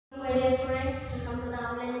dear students, welcome to the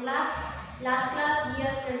online class. Last class we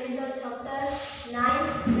have studied the chapter 9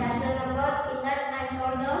 rational numbers. In that I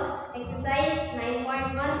solved the exercise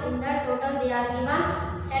 9.1. In that total they are given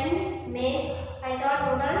 10 means I solved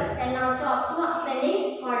total 10 also up to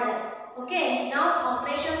ascending order. Okay, now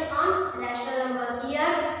operations on rational numbers. Here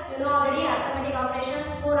you know already arithmetic operations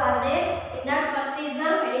 4 are there. In that first is the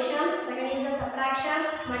addition, second is the subtraction,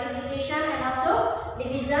 multiplication and also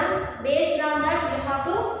division. Based on that you have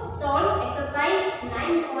to solve exercise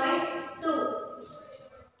 9.2.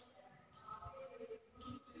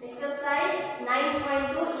 Exercise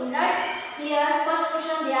 9.2. In that here first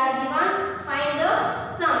question they are given, find the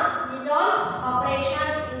sum. These all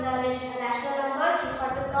operations in the rational numbers you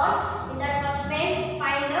have to solve. In that first page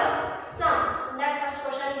find the sum. In that first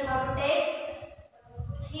question you have to take,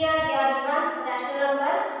 here they are given rational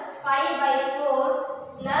number 5 by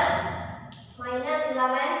 4 plus minus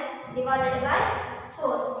 11 divided by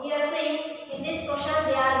 4. Here see in this question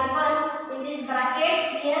they are given in this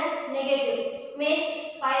bracket here negative, means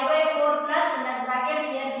 5 by 4 plus in that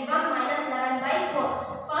bracket here given minus 11 by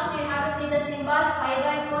 4. First you have to see the symbol 5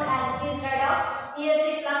 by 4 as it is read out. Here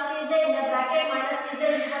see plus is there in the bracket, minus is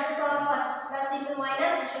there, you have to solve first. Plus into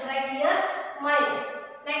minus, you should write here minus.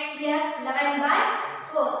 Next here 11 by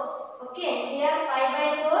 4. Okay, here 5 by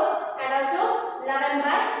 4 and also 11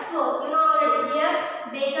 by 4. You know already here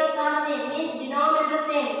bases are same, means denominator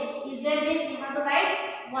same. Is there means you have to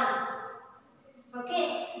write once.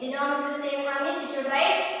 Okay, denominator same means you should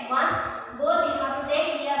write once. Both you have to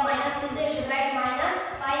take here minus is there, you should write minus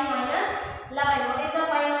 5 minus 11. What is the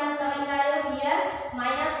 5 minus 11 value? Here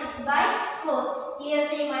minus 6 by 4. Here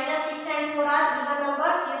see minus 6 and 4 are even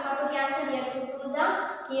numbers. You have to cancel here 2 2s are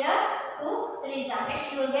here 2 3s are.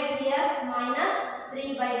 Next you will get here minus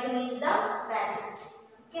 3 by 2 is the value.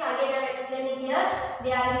 Okay, again I am explaining here.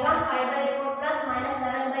 They are given 5 by 4 plus minus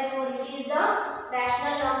 11 by 4, which is the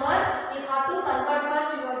rational number. You have to convert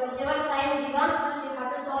first whichever sign given. First you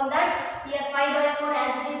have to solve that. Here 5 by 4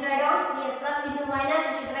 as it is read out. Here plus into minus,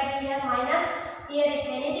 you should write here minus. Here if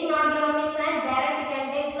anything not given is sign, direct you can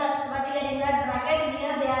take plus. But here in that bracket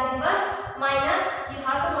here they are given minus. You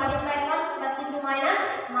have to multiply first, plus into minus,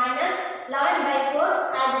 minus 11 by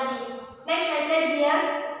 4 as it is. Next I said here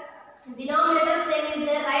denominator same is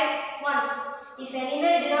there, write once. If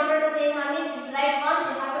anywhere denominator same means you write once,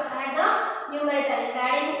 you have to add the numerator. If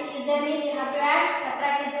adding is there means you have to add,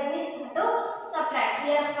 subtract is there means you have to subtract.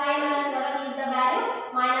 Here 5 minus 11 is the value,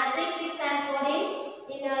 minus 6 and 4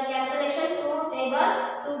 in cancellation 2 table,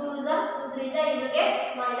 2 2s are 2 3s are, you will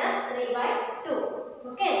get minus 3 by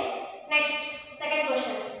 2. Okay, next second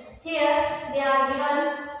question. Here they are given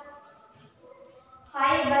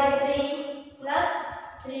 5 by 3 plus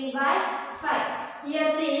 3 by 5.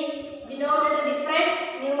 Here see denominator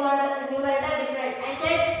different, numerator different. I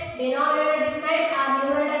said denominator different or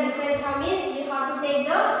numerator different means you have to take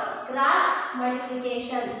the cross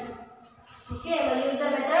multiplication. Okay, we'll use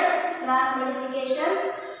the method cross multiplication.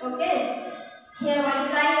 Okay, here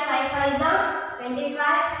multiply 5 5s are 25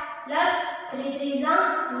 plus 3 3s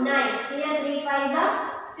are 9. Here 3 5s are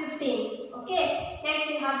 15. Okay, next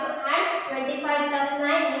you have to add 25 plus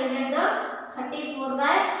 9, you will get the 34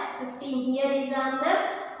 by 15. Here is the answer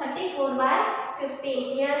 34 by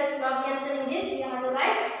 15. Here not cancelling this, you have to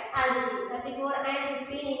write as it is. 34 and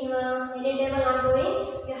 15 in any table not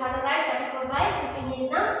going, you have to write 34 by 15 is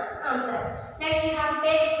the answer. Next you have to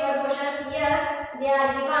take third question. Here they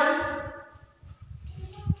are given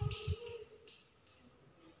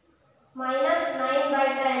minus 9 by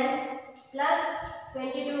 10 plus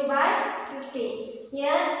 22 by 15.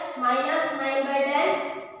 Here minus 9 by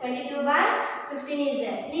 10, 22 by 15 is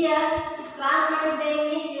there. Here if cross multiplying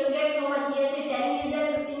means you will get so much. Here say 10 is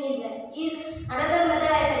there, 15 is there. Is another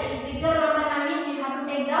method I said. If bigger number means you have to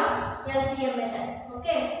take the LCM method.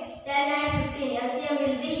 Okay, 10 and 15 LCM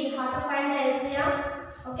will be, you have to find the LCM.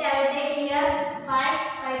 Okay, I will take here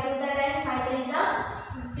 5 2s are 10, 5 3s are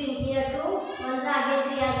 15. Here 2 1s are again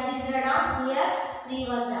 3 as it is read out. Here 3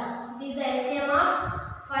 1s are. It is the LCM of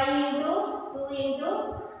 5 into 2 into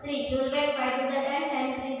 3. You will get 5 2s are 10,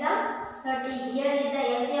 10 3s are 30. Here is the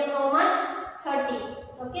LCM how much? 30.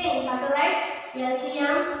 Okay, you have to write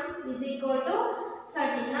LCM is equal to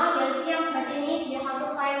 30. Now LCM 30 means you have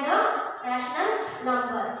to find the rational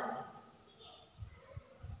number.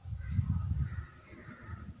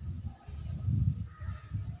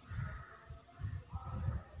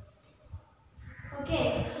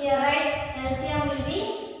 Okay, here write LCM will be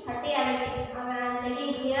 30. I am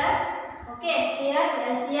taking here. Okay, here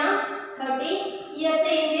LCM 30. Here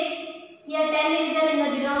say in this, here 10 is there in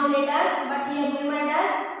the denominator, but here numerator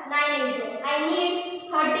 9 is there. I need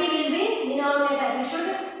 30 will be denominator. You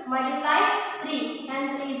should multiply 3.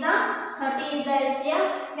 10 3s are 30 is the LCM.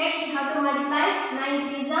 Next you have to multiply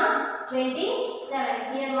 9 3s are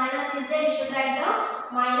 27. Here minus is there, you should write the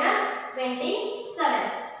minus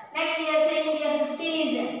 27. Next here saying here 15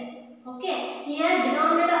 is there. Okay, here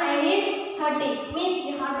denominator I need 30, means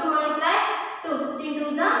you have to multiply 2. 15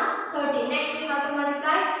 2s are 30. Next you have to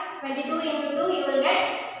multiply 22 into 2, you will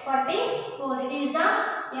get 44. It is the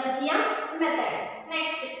LCM method.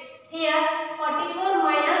 Next here 44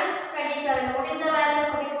 minus 27. What is the value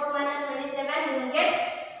of 44 minus 27? You will get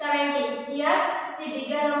 17. Here see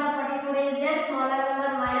bigger number 44 is there, smaller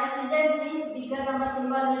number minus is there, means bigger number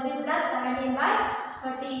symbol will be plus. 17 by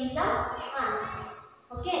 30 is the answer.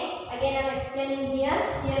 Okay, again I am explaining here.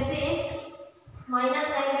 Here say minus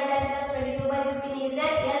 910 plus 22 by 15 is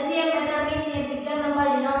there. LCM method means here bigger number,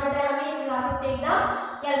 denominator means you have to take the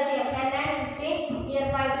LCM. 10 and 15. Here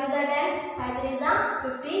 5 2 is a 10, 5 3 is a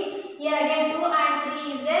 15. Here again 2 and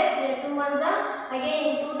 3 is there. Here 2 ones are again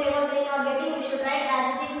in 2 table 3 not getting. We should write as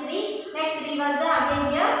it is 3. Next 3 ones are again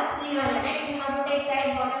here 3 1. Next we have to take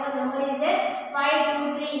side whatever number is there.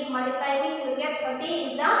 5 2 3 multiply means you get 30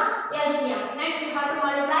 is the LCM. Next we have to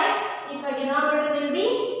multiply. If a denominator will be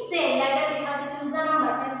same, like that we have to choose the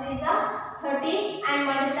number. 10 3 is a 30 and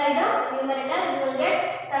multiply the numerator. You will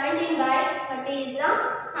get 17 by 30 is the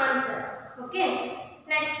answer. Okay.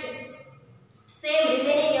 Next. Same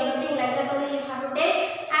remaining everything like that only you have to take.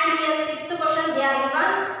 And here sixth question they are given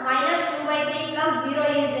minus 2 by 3 plus 0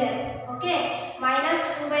 is there. Okay. Minus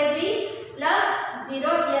 2 by 3 plus 0.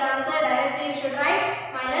 Here answer directly you should write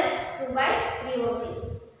minus 2 by 3 only.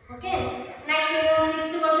 Okay. Next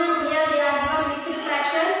sixth question here they are given mixed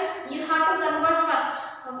fraction. You have to convert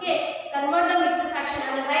first. Okay. Convert the mixed fraction.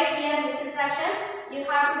 I will write here mixed fraction. You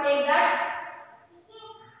have to take that.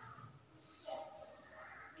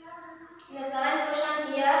 The seventh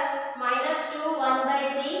question here minus 2 1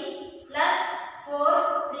 by 3 plus 4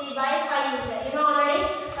 3 by 5 is there. You know already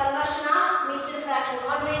conversion of mixed fraction.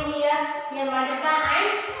 What doing here? Here multiply and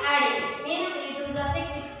adding. Means 3 2 is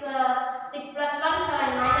 6 plus 1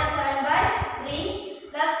 7 minus 7 by 3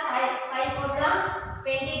 plus 5 4 is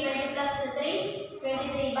 20 20 plus 3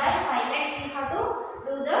 23 by 5. Next you have to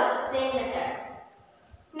do the same method.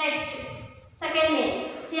 Next second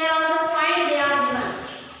main. Here also find they are given.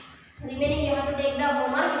 Remaining you have to take the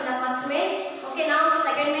homework in the first main. Okay, now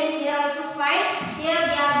second main here also find. Here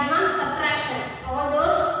they are given subtraction. All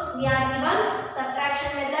those we are given subtraction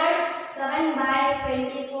method. 7 by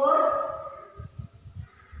 24.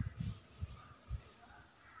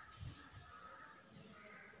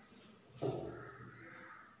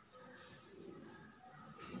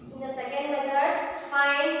 In the second method,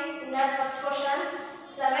 find in the first question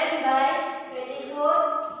 7 by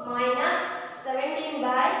 24 minus 17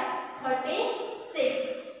 by 36.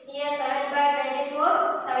 Here 7 by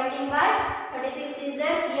 24, 17 by 36 is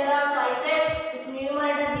there. Here also I said if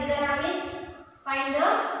numerator bigger is find the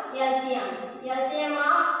LCM. LCM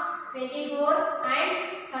of 24 and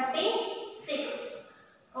 36.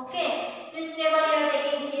 Okay. This table you are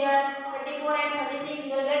taking here 24 and 36.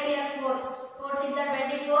 You will get here 4. 4 6 are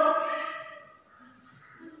 24.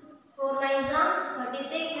 4 9 are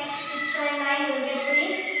 36. Next 6 and 9 you will get 3.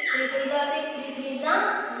 3 2 are 6. 3 3 is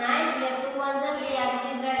 9. Here 2 1s are 3 as it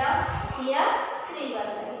is right up. Here 3 1.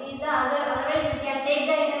 It is the otherwise you can take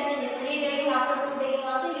the interchange. If 3 taking after 2 taking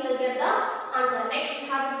also you will get the answer. Next you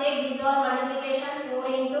have to take these all multiplication 4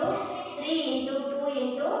 into 3 into 2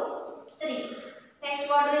 into 3. Next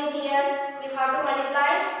what doing here? We have to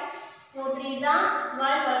multiply 4 3s are 1,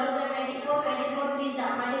 12 2s are 24, 24 3s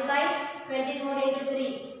are multiply 24 into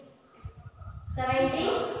 3. 72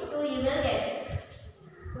 you will get.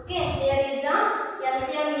 Okay, here is the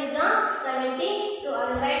LCM is the 72. I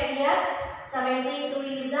will write here 72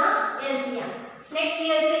 is the LCM. Next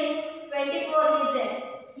here see 24 is there.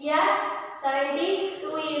 Here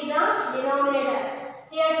 72 is the denominator.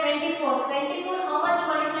 Here 24. 24 how much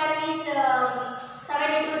multiplied is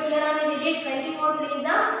 72. Here only we did 24 3 is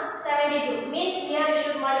the 72. Means here we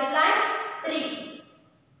should multiply 3.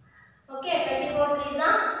 Okay, 24 3 is the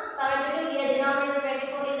 72. Here denominator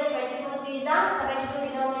 24 is the 24 3 is the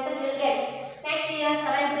 72 denominator will get. Next here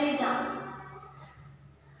 7 3 is the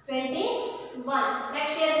 21.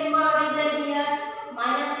 Next here symbol what is there here?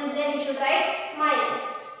 Minus is there. You should write minus.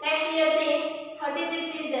 Next here say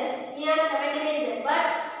 36 is there. Here 17 is there. But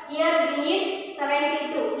here we need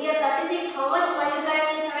 72. Here 36 how much multiplied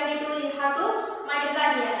is 72? You have to multiply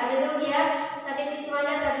here. I will do here 36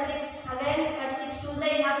 minus 36. Again 36 2s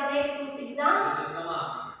you have to take 2 6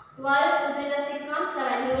 12 2 3 6 1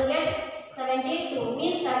 7. You will get 72.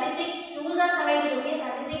 Means 36 2s are 72. Means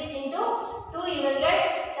 36 into 2 you will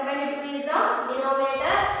get 72 is the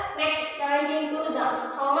denominator.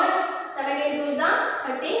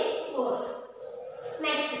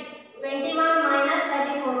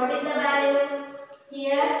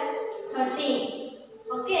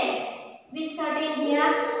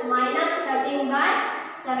 minus 13 by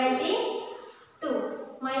 72.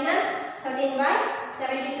 Minus 13 by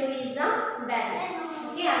 72 is the value.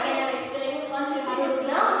 Okay, again I am explaining. First we have to do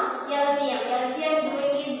the LCM. LCM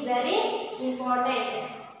doing is very important.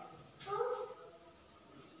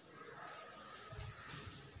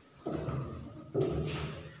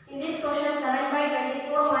 In this question 7 by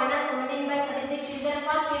 24 minus 17 by 36 is there.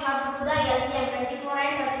 First you have to do the LCM 24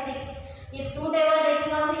 and 36. If two table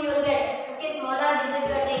taking also you will get. Okay, smaller digit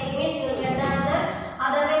you are taking means you will get the answer.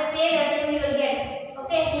 Otherwise same LCM you will get.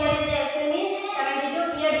 Okay, here is the LCM is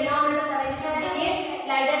 72. Here denominator 72 digit.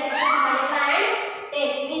 Like that you should multiply and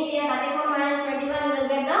take. Means here 34 minus 21 you will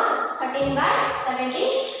get the 13 by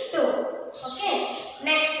 72. Okay.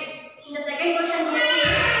 Next, in the second question here is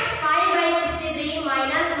 5 by 63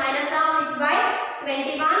 minus of 6 by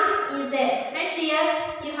 21 is there. Next here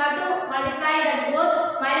you have to multiply that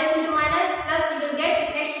both minus into minus plus you will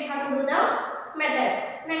get. Next you have to do the method.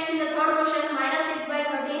 Next in the third question minus 6 by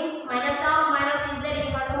 13 minus of minus is there.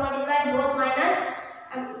 You have to multiply both minus.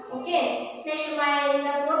 Okay. Next in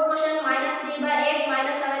the fourth question minus 3 by 8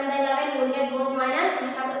 minus 7 by 11 you will get both minus. You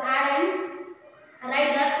have to add and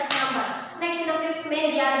write that numbers. Next in the fifth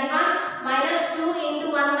main they are given minus 2 into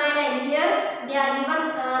 1 by 9. Here they are given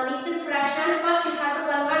mixed fraction. First you have to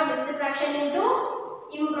convert mixed fraction into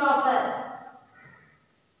improper.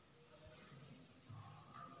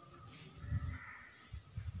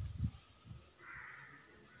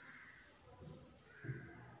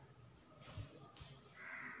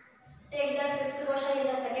 Take that fifth question in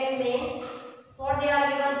the second main. What they are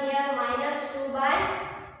given here minus 2 by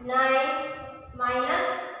 9 minus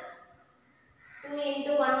 2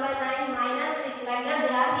 into 1 by 9 minus 6, like that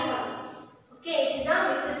they are given. Okay, it is a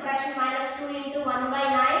mixed fraction. Minus 2 into 1 by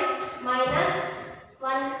 9 minus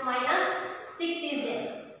 1 minus 6 is there.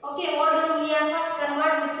 Okay, what do we here? First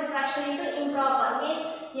convert mixed fraction into improper. Means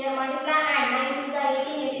here multiply and 9 is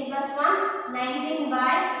 18, 18 plus 1, 19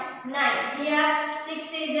 by 9. Here 6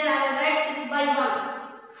 is there, I will write 6 by 1.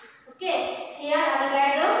 Okay, here I will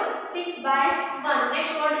write the 6 by 1.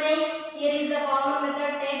 Next what do we? Here is a common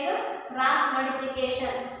method, take cross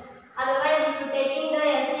multiplication. Otherwise if you taking the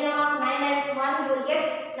LCM of 9 and 1 you will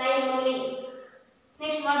get 9 only.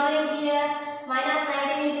 Next what do we here? Minus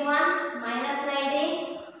 19 into 1 minus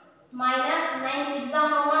 19 minus 9 6 are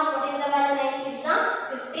how much? What is the value? 9 6 are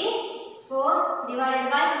 54 divided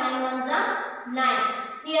by 9 ones are 9.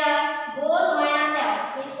 Here both minus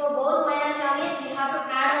have. If both minus have means we have to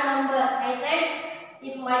add a number. I said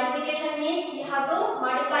if multiplication means you have to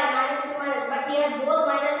multiply minus into minus, but here both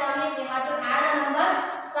minus have means we have to add a number.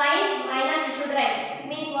 Sign minus you should write.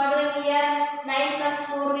 Means what do we here? 9 plus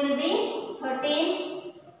 4 will be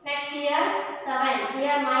 13. Next here 7.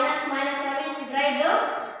 Here minus have means you write the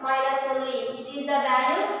minus only. It is the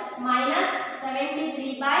value minus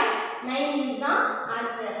 73 by 9 is the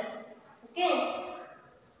answer. Okay.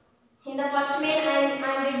 In the first main I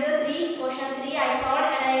did the question 3 I solved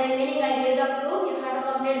and remaining I gave the clue. You have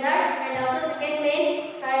to complete that. And also second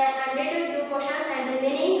main I did 2 questions and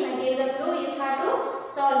remaining I gave the clue. You have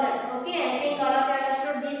to solve that. Okay.